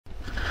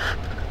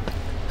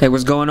Hey,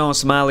 what's going on,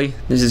 Smiley?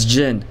 This is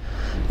Jin.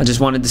 I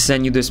just wanted to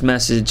send you this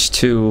message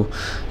to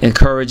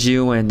encourage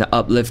you and to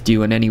uplift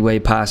you in any way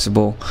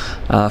possible.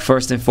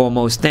 First and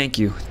foremost, thank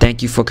you.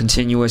 Thank you for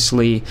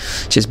continuously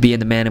just being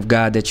the man of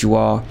God that you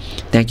are.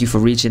 Thank you for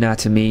reaching out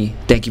to me.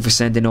 Thank you for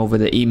sending over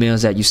the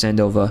emails that you send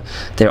over.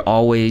 They're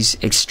always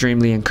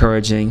extremely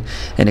encouraging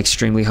and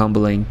extremely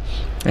humbling.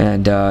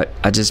 And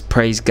I just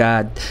praise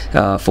God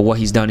for what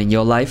He's done in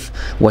your life,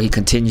 what He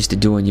continues to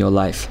do in your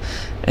life.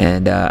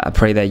 And I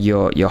pray that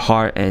your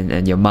heart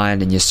and your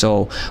mind and your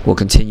soul will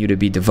continue to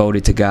be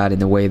devoted to God in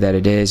the way that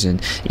it is,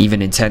 and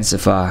even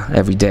intensify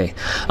every day.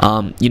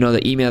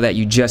 The email that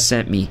you just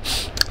sent me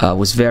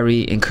was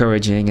very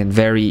encouraging and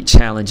very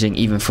challenging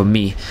even for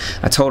me.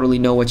 I totally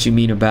know what you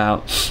mean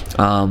about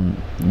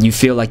you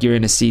feel like you're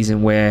in a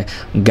season where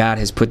God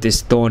has put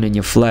this thorn in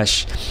your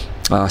flesh,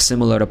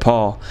 similar to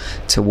Paul,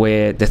 to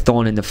where the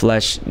thorn in the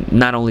flesh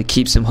not only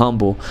keeps him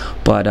humble,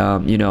 but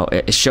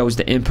it shows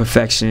the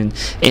imperfection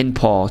in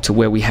Paul, to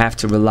where we have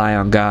to rely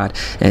on God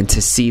and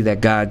to see that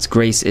God's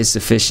grace is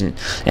sufficient,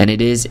 and it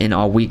is in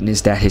our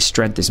weakness that His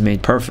strength is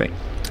made perfect.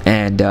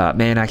 And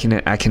man, I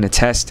can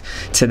attest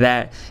to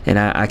that, and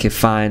I can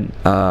find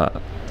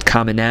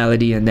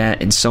commonality in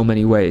that in so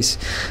many ways.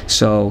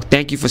 So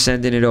thank you for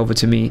sending it over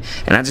to me,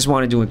 and I just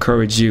wanted to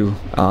encourage you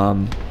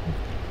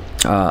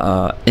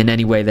in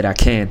any way that I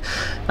can.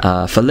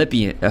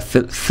 Philippians,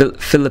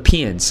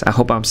 I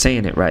hope I'm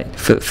saying it right.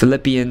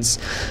 Philippians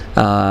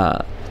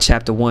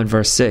chapter 1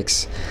 verse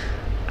 6.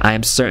 I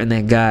am certain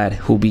that God,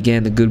 who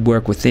began the good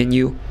work within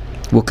you,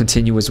 will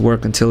continue His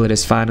work until it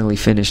is finally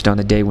finished on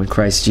the day when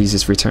Christ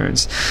Jesus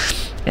returns.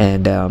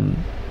 And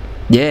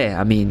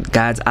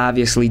God's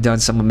obviously done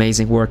some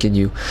amazing work in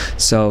you.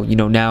 So,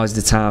 now is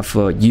the time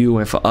for you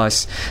and for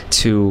us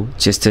to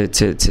just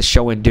to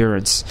show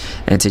endurance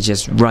and to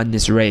just run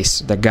this race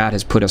that God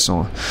has put us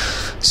on.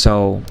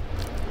 So,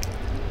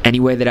 any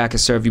way that I can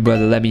serve you,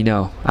 brother, let me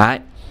know. All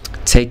right?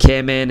 Take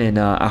care, man, and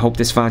I hope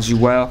this finds you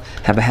well.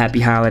 Have a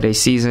happy holiday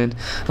season.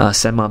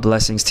 Send my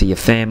blessings to your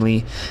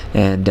family,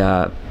 and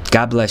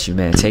God bless you,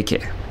 man. Take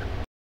care.